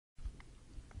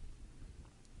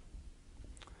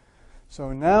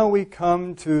So now we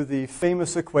come to the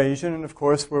famous equation, and of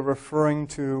course we're referring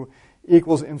to E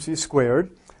equals mc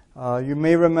squared. You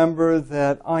may remember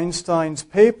that Einstein's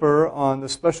paper on the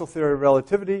special theory of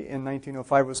relativity in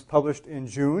 1905 was published in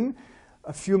June.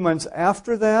 A few months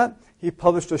after that, he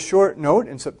published a short note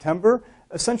in September,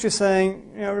 essentially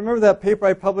saying, remember that paper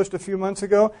I published a few months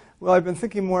ago? Well, I've been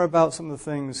thinking more about some of the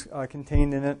things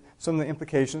contained in it, some of the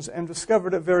implications, and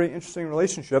discovered a very interesting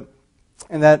relationship.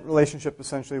 And that relationship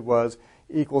essentially was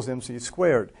E equals mc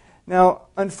squared. Now,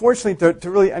 unfortunately,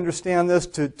 to really understand this,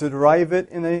 to derive it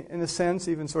in a sense,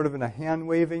 even sort of in a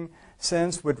hand-waving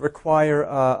sense, would require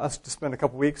us to spend a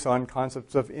couple weeks on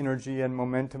concepts of energy and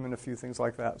momentum and a few things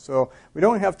like that. So we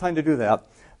don't have time to do that,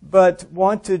 but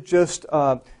want to just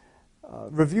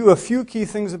review a few key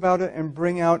things about it and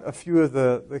bring out a few of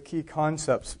the key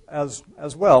concepts as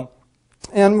well.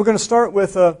 And we're going to start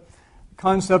with a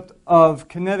concept of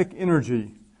kinetic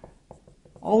energy.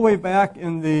 All the way back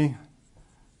in the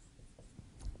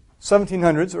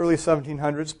 1700s, early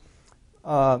 1700s,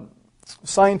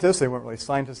 scientists, they weren't really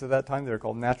scientists at that time, they were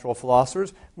called natural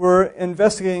philosophers, were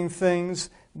investigating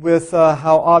things with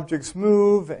how objects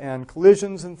move and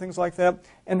collisions and things like that,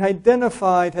 and had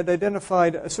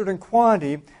identified a certain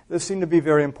quantity that seemed to be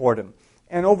very important.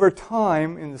 And over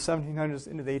time, in the 1700s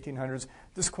into the 1800s,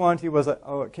 this quantity was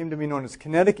came to be known as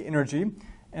kinetic energy,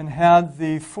 and had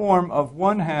the form of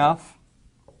 1/2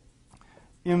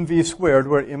 mv squared,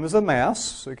 where m is a mass,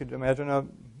 so you could imagine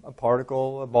a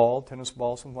particle, a ball, tennis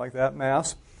ball, something like that,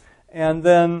 mass, and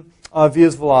then v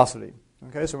is velocity.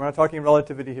 Okay, so we're not talking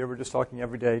relativity here, we're just talking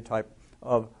everyday type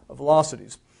of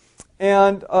velocities.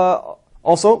 And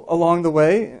also, along the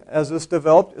way, as this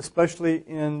developed, especially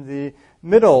in the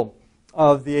middle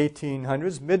of the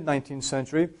 1800s, mid-19th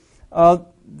century,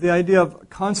 the idea of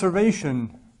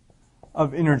conservation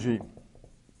of energy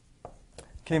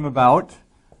came about,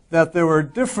 that there were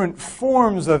different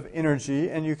forms of energy,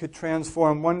 and you could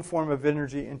transform one form of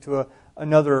energy into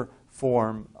another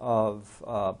form of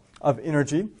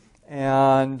energy.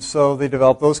 And so they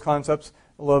developed those concepts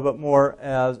a little bit more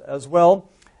as well.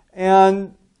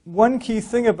 And one key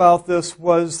thing about this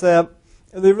was that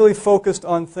they really focused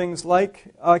on things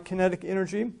like kinetic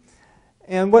energy.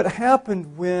 And what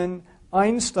happened when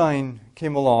Einstein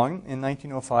came along in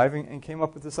 1905 and came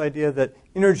up with this idea that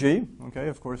energy, okay,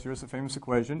 of course, here's the famous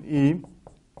equation, E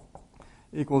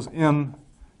equals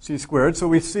mc squared. So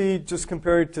we see, just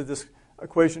compared to this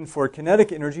equation for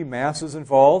kinetic energy, mass is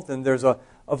involved, and there's a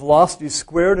velocity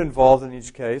squared involved in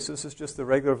each case. This is just the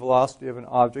regular velocity of an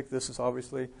object. This is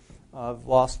obviously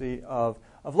velocity of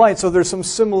light. So there's some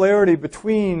similarity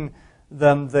between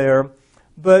them there.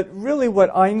 But really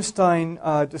what Einstein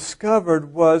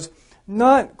discovered was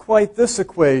not quite this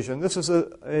equation. This is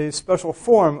a special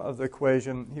form of the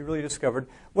equation he really discovered.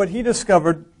 What he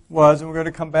discovered was, and we're going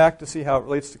to come back to see how it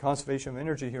relates to conservation of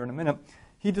energy here in a minute,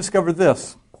 he discovered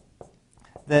this,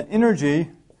 that energy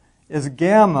is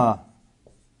gamma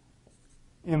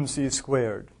mc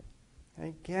squared.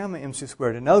 Okay, gamma mc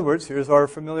squared. In other words, here's our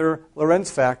familiar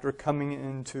Lorentz factor coming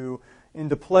into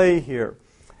play here.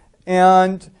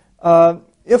 And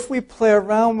if we play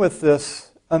around with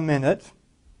this a minute,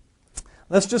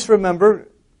 let's just remember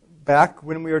back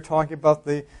when we were talking about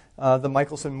the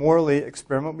Michelson-Morley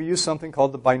experiment, we used something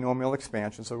called the binomial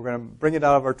expansion. So we're going to bring it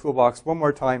out of our toolbox one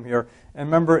more time here. And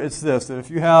remember, it's this, that if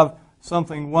you have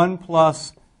something 1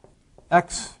 plus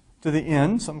x to the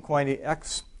n, some quantity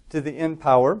x to the n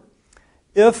power,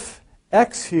 if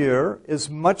x here is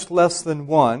much less than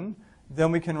 1,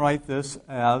 then we can write this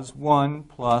as 1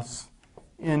 plus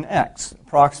nx,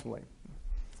 approximately.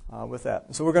 With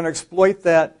that. So we're going to exploit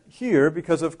that here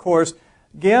because, of course,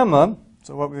 gamma,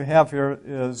 so what we have here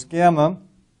is gamma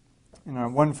in our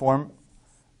one form,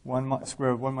 1 square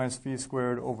root of 1 minus v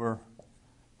squared over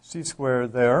c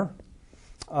squared there.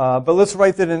 But let's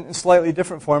write that in a slightly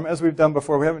different form as we've done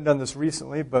before. We haven't done this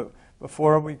recently, but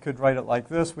before we could write it like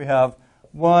this. We have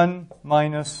 1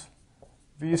 minus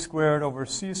v squared over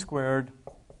c squared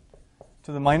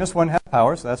to the minus 1/2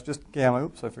 power, so that's just gamma.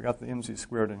 Oops, I forgot the mc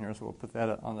squared in here, so we'll put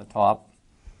that on the top.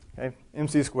 Okay,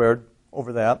 mc squared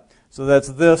over that. So that's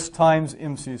this times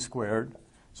mc squared.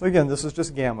 So again, this is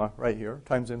just gamma right here,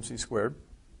 times mc squared.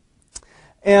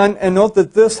 And note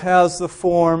that this has the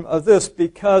form of this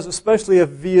because, especially if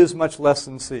v is much less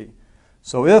than c.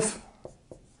 So if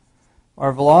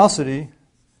our velocity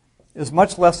is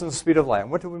much less than the speed of light.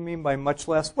 And what do we mean by much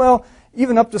less? Well,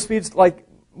 even up to speeds like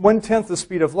 1/10 the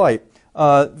speed of light.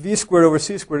 V squared over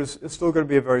c squared is still going to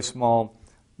be a very small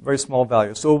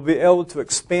value. So we'll be able to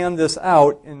expand this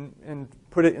out and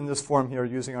put it in this form here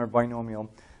using our binomial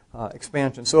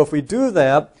expansion. So if we do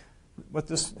that, what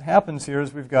this happens here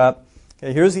is we've got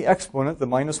Okay, here's the exponent. The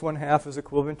minus 1/2 is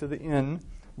equivalent to the n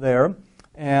there.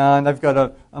 And I've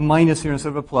got a minus here instead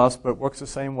of a plus, but it works the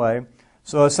same way.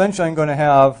 So essentially I'm going to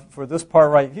have, for this part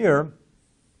right here,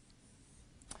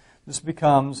 this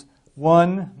becomes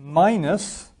 1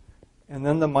 minus, and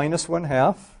then the minus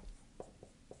 1/2,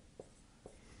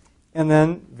 and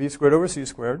then v squared over c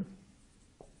squared,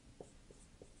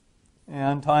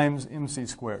 and times mc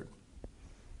squared.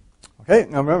 Okay,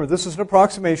 now remember, this is an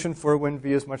approximation for when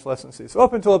v is much less than c. So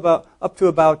up to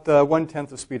about 1/10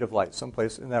 the speed of light,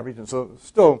 someplace in that region. So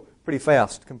still pretty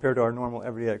fast compared to our normal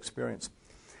everyday experience.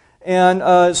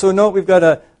 And so note we've got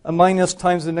a minus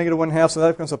times the negative 1/2, so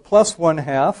that becomes a plus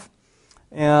 1/2.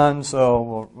 And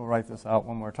so we'll write this out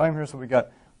one more time here. So we got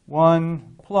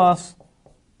 1 plus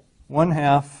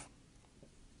 1/2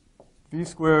 v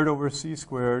squared over c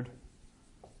squared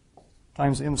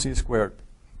times mc squared.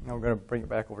 Now we're going to bring it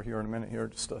back over here in a minute here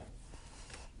just to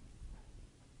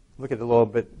look at it a little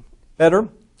bit better.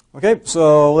 Okay,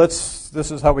 so this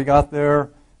is how we got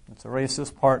there. Let's erase this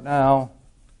part now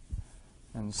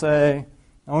and say,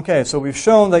 okay, so we've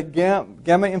shown that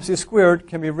gamma mc squared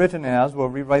can be written as, we'll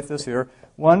rewrite this here,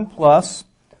 1 plus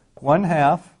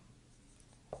 1/2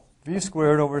 v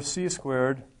squared over c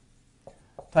squared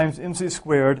times mc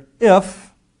squared if,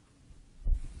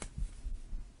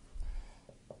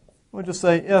 we'll just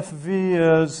say if v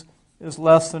is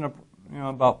less than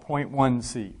about 0.1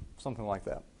 c, something like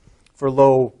that, for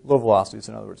low velocities,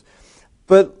 in other words.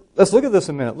 But let's look at this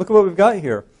a minute. Look at what we've got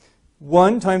here.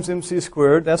 1 times mc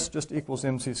squared, that's just equals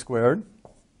mc squared.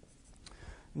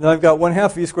 Then I've got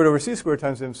 1/2 v squared over c squared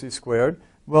times mc squared.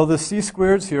 Well, the c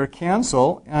squareds here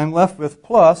cancel, and I'm left with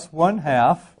plus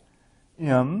 1/2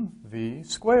 mv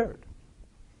squared.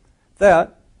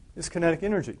 That is kinetic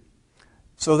energy.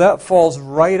 So that falls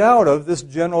right out of this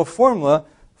general formula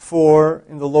for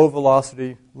in the low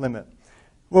velocity limit.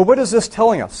 Well, what is this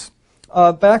telling us?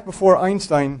 Back before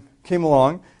Einstein came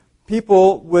along,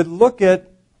 people would look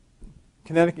at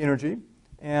kinetic energy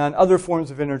and other forms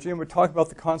of energy, and would talk about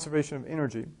the conservation of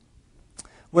energy.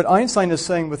 What Einstein is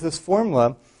saying with this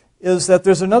formula is that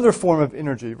there's another form of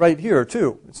energy right here,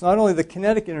 too. It's not only the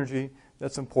kinetic energy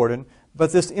that's important,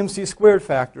 but this mc squared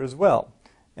factor as well.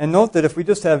 And note that if we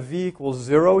just have v equals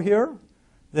 0 here,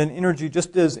 then energy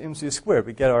just is mc squared.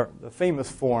 We get the famous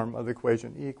form of the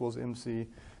equation, E equals mc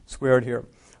squared here.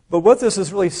 But what this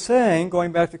is really saying,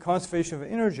 going back to conservation of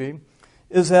energy,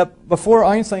 is that before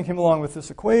Einstein came along with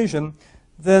this equation,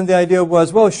 then the idea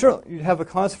was, well, sure, you'd have a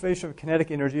conservation of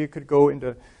kinetic energy. It could go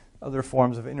into other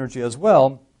forms of energy as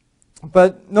well.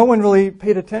 But no one really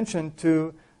paid attention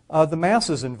to the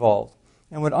masses involved.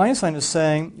 And what Einstein is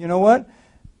saying, you know what?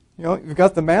 You've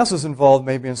got the masses involved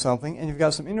maybe in something, and you've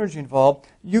got some energy involved.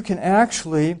 You can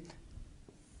actually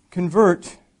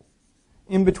convert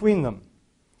in between them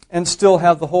and still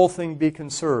have the whole thing be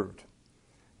conserved.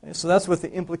 Okay, so that's what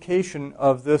the implication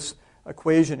of this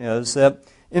equation is, that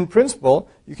in principle,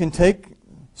 you can take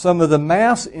some of the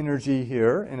mass energy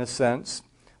here, in a sense,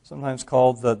 sometimes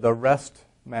called the rest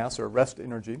mass or rest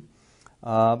energy,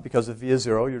 because if v is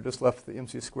 0, you're just left with the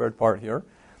mc squared part here.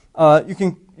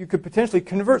 You could potentially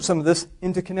convert some of this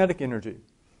into kinetic energy,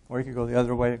 or you could go the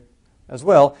other way as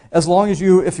well. As long as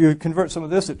if you convert some of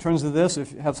this, it turns to this.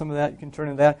 If you have some of that, you can turn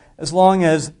to that. As long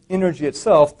as energy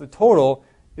itself, the total,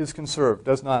 is conserved,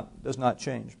 does not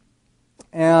change.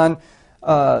 And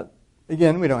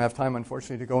again, we don't have time,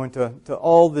 unfortunately, to go into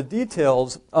all the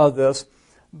details of this.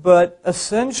 But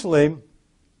essentially,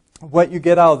 what you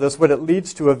get out of this, what it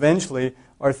leads to eventually,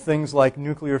 are things like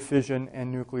nuclear fission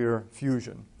and nuclear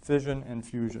fusion. Fission and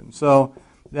fusion. So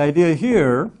the idea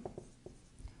here,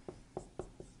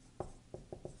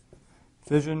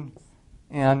 fission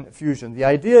and fusion. The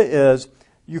idea is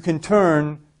you can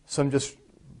turn some just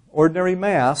ordinary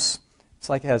mass, it's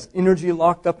like it has energy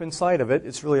locked up inside of it.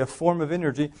 It's really a form of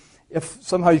energy. If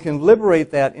somehow you can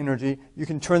liberate that energy, you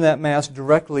can turn that mass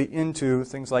directly into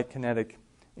things like kinetic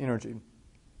energy.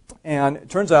 And it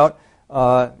turns out,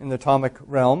 in the atomic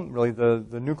realm, really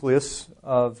the nucleus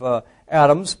of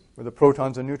atoms, where the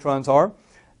protons and neutrons are,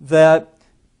 that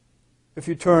if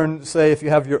you turn, say, if you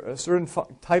have certain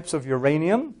types of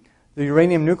uranium, the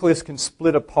uranium nucleus can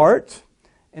split apart.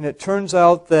 And it turns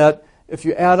out that if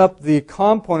you add up the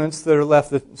components that are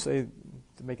left, say,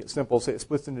 to make it simple, say it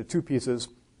splits into 2 pieces,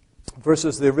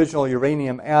 versus the original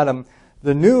uranium atom,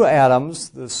 the new atoms,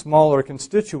 the smaller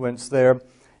constituents there,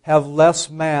 have less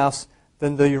mass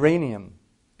than the uranium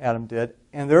atom did.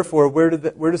 And therefore, where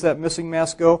does that missing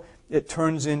mass go? It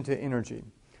turns into energy.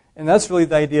 And that's really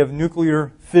the idea of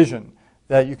nuclear fission,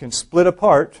 that you can split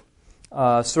apart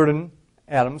certain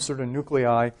atoms, certain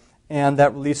nuclei, and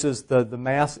that releases the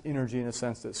mass energy, in a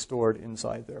sense, that's stored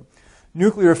inside there.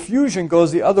 Nuclear fusion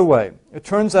goes the other way. It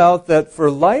turns out that for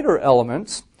lighter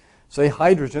elements, say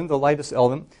hydrogen, the lightest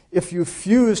element, if you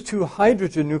fuse two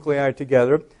hydrogen nuclei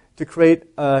together to create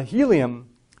a helium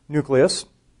nucleus,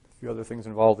 a few other things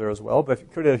involved there as well, but if you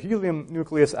create a helium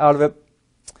nucleus out of it,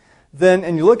 then,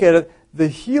 and you look at it, the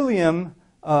helium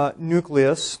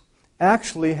nucleus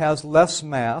actually has less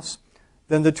mass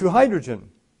than the two hydrogen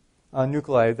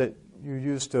nuclei that you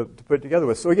use to put it together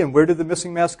with. So again, where did the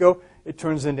missing mass go? It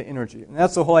turns into energy. And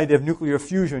that's the whole idea of nuclear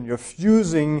fusion. You're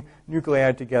fusing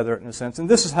nuclei together in a sense. And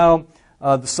this is how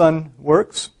the sun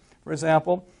works, for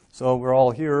example. So we're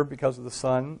all here because of the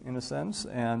sun, in a sense.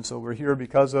 And so we're here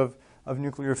because of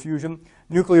nuclear fusion.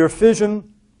 Nuclear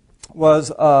fission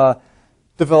was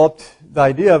developed, the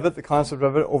idea of it, the concept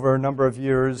of it, over a number of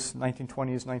years,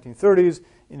 1920s, 1930s,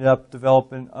 ended up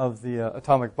development of the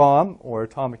atomic bomb, or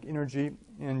atomic energy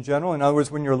in general. In other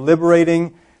words, when you're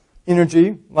liberating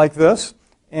energy like this,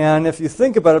 and if you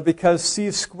think about it, because c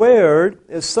squared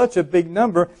is such a big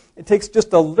number, it takes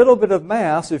just a little bit of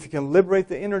mass. If you can liberate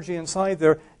the energy inside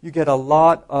there, you get a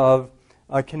lot of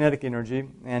kinetic energy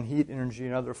and heat energy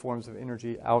and other forms of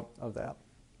energy out of that.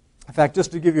 In fact,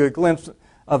 just to give you a glimpse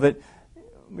of it,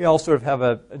 we all sort of have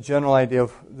a general idea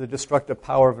of the destructive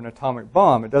power of an atomic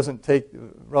bomb. It doesn't take a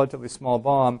relatively small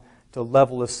bomb to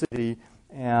level a city,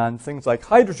 and things like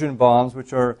hydrogen bombs,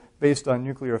 which are based on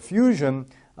nuclear fusion,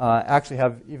 actually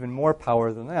have even more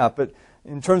power than that. But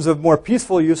in terms of more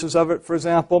peaceful uses of it, for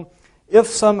example, if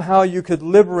somehow you could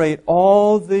liberate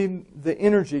all the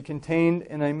energy contained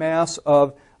in a mass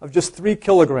of just 3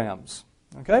 kilograms,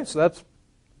 okay, so that's,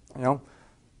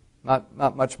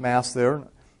 not much mass there.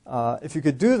 If you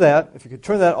could do that, if you could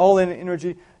turn that all into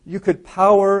energy, you could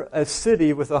power a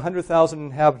city with 100,000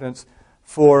 inhabitants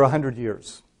for 100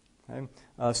 years. Okay?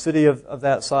 A city of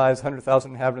that size,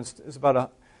 100,000 inhabitants, is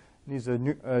needs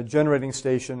a generating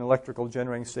station, electrical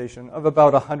generating station, of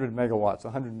about 100 megawatts,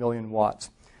 100 million watts.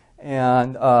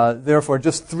 And therefore,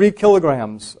 just 3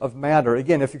 kilograms of matter,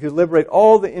 again, if you could liberate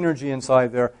all the energy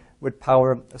inside there, would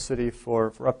power a city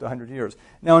for up to 100 years.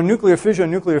 Now, in nuclear fission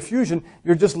and nuclear fusion,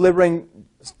 you're just liberating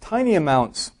tiny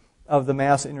amounts of the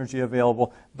mass energy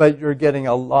available, but you're getting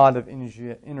a lot of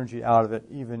energy out of it,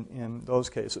 even in those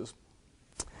cases.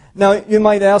 Now, you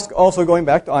might ask, also going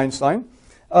back to Einstein,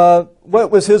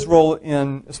 what was his role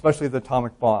in especially the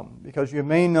atomic bomb? Because you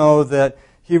may know that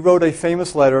he wrote a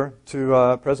famous letter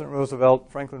to President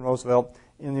Roosevelt, Franklin Roosevelt,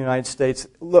 in the United States,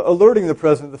 alerting the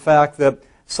president of the fact that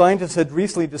scientists had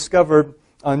recently discovered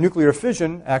nuclear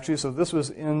fission, actually, so this was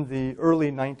in the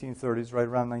early 1930s, right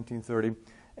around 1930,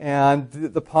 and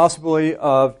the possibility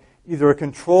of either a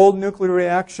controlled nuclear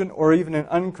reaction or even an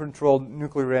uncontrolled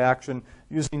nuclear reaction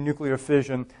using nuclear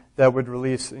fission that would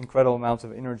release incredible amounts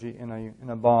of energy in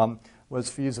a bomb was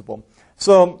feasible.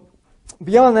 So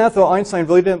beyond that, though, Einstein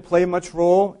really didn't play much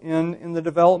role in the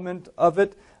development of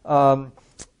it.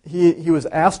 He was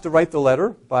asked to write the letter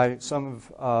by some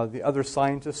of the other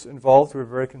scientists involved who were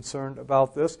very concerned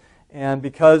about this. And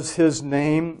because his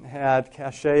name had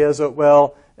cachet, as it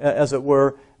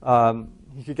were,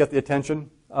 he could get the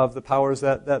attention of the powers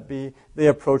that be. They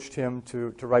approached him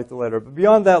to write the letter. But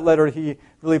beyond that letter, he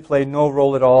really played no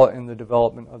role at all in the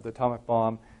development of the atomic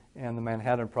bomb and the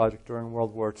Manhattan Project during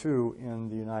World War II in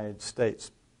the United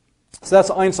States. So that's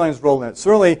Einstein's role in it.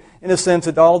 Certainly, in a sense,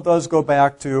 it all does go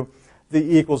back to the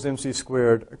E equals mc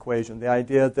squared equation, the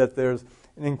idea that there's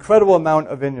an incredible amount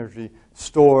of energy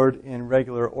stored in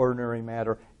regular, ordinary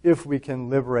matter if we can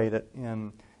liberate it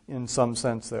in some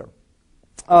sense there.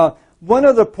 One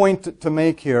other point to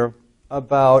make here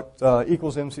about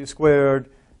equals mc squared,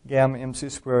 gamma mc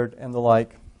squared, and the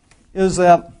like, is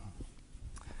that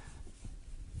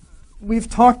we've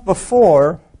talked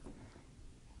before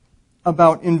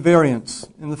about invariance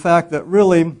and the fact that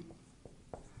really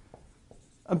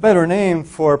a better name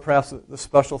for perhaps the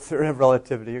special theory of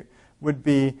relativity would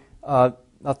be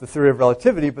not the theory of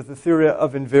relativity, but the theory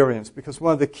of invariance, because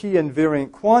one of the key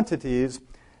invariant quantities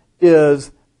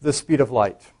is the speed of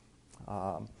light.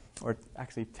 Or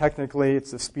actually, technically,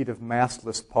 it's the speed of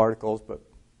massless particles, but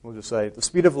we'll just say the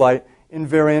speed of light,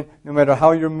 invariant, no matter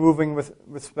how you're moving with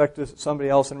respect to somebody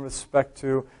else in respect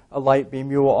to a light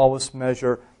beam, you will always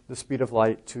measure the speed of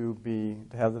light to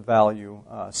have the value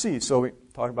c. So we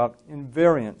talk about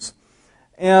invariance.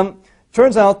 And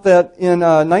turns out that in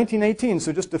 1918,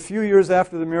 so just a few years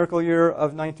after the miracle year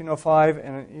of 1905,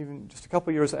 and even just a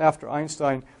couple years after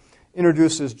Einstein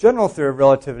introduced his general theory of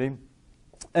relativity,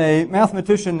 a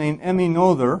mathematician named M.E.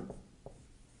 Noether,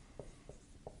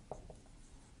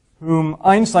 whom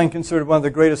Einstein considered one of the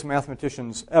greatest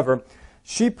mathematicians ever,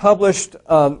 She published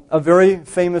a very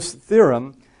famous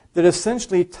theorem that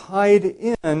essentially tied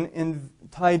invariance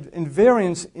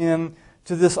in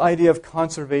to this idea of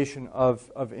conservation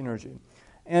of energy.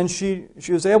 And she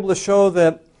was able to show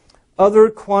that other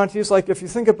quantities, like if you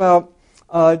think about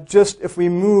just if we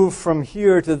move from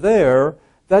here to there,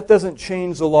 that doesn't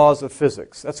change the laws of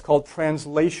physics. That's called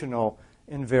translational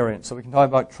invariance. So we can talk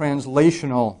about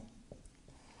translational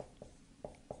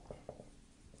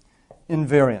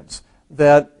invariance.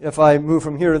 That if I move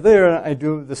from here to there, and I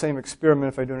do the same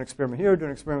experiment, if I do an experiment here, do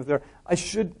an experiment there, I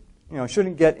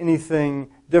shouldn't get anything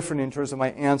different in terms of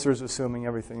my answers, assuming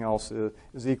everything else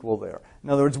is equal there. In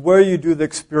other words, where you do the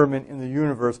experiment in the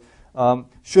universe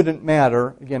shouldn't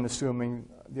matter, again, assuming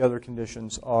the other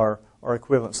conditions are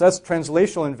equivalent. So that's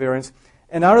translational invariance.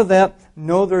 And out of that,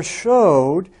 Noether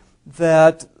showed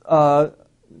that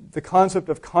the concept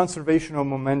of conservational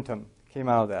momentum came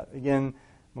out of that. Again,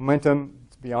 momentum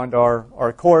is beyond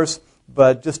our course,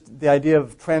 but just the idea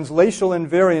of translational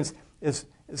invariance is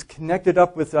connected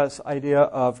up with this idea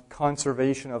of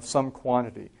conservation of some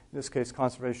quantity, in this case,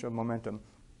 conservation of momentum.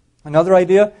 Another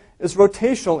idea is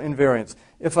rotational invariance.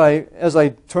 As I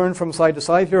turn from side to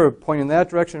side here, point in that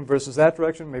direction versus that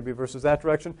direction, maybe versus that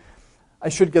direction, I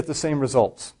should get the same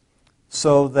results.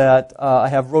 So that I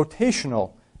have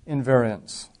rotational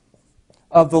invariance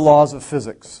of the laws of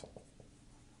physics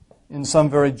in some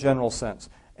very general sense.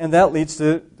 And that leads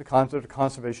to the concept of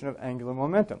conservation of angular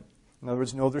momentum. In other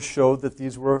words, Noether showed that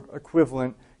these were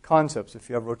equivalent concepts. If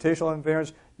you have rotational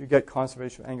invariance, you get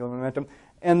conservation of angular momentum.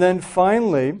 And then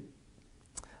finally,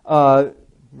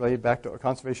 related back to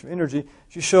conservation of energy,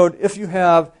 she showed if you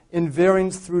have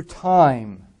invariance through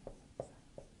time,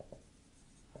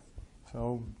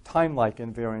 so time-like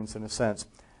invariance in a sense,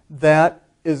 that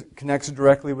connects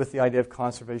directly with the idea of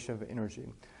conservation of energy.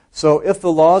 So if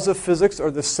the laws of physics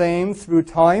are the same through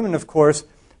time, and of course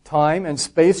time and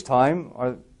space-time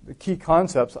are the key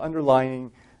concepts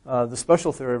underlying the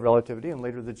special theory of relativity and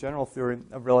later the general theory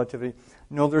of relativity,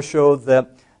 Noether showed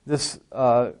that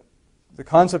the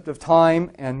concept of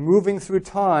time and moving through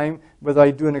time, whether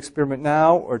I do an experiment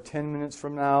now or 10 minutes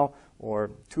from now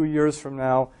or 2 years from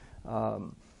now,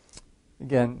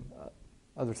 again,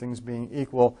 other things being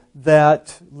equal,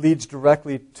 that leads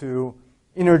directly to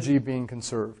energy being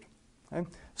conserved. Okay?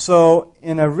 So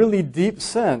in a really deep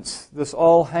sense, this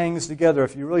all hangs together.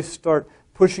 If you really start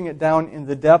pushing it down in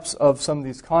the depths of some of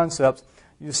these concepts,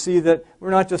 you see that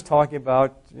we're not just talking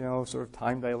about sort of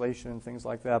time dilation and things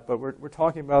like that, but we're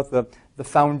talking about the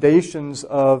foundations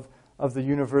of the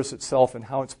universe itself and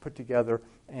how it's put together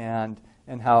and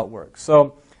how it works.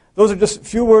 So those are just a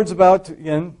few words about,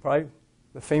 again, probably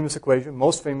the famous equation,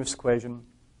 most famous equation,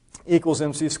 equals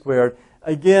mc squared.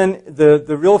 Again,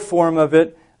 the real form of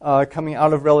it coming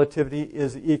out of relativity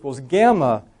is equals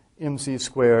gamma mc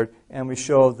squared, and we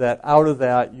show that out of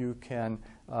that you can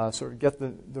sort of get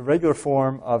the regular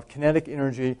form of kinetic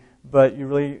energy, but you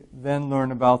really then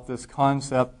learn about this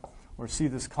concept, or see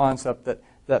this concept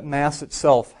that mass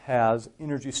itself has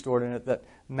energy stored in it, that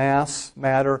mass,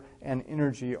 matter, and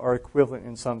energy are equivalent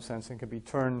in some sense and can be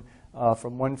turned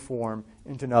from one form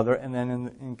into another, and then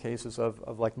in cases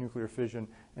of like nuclear fission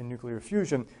and nuclear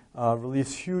fusion,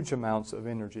 release huge amounts of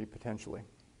energy potentially.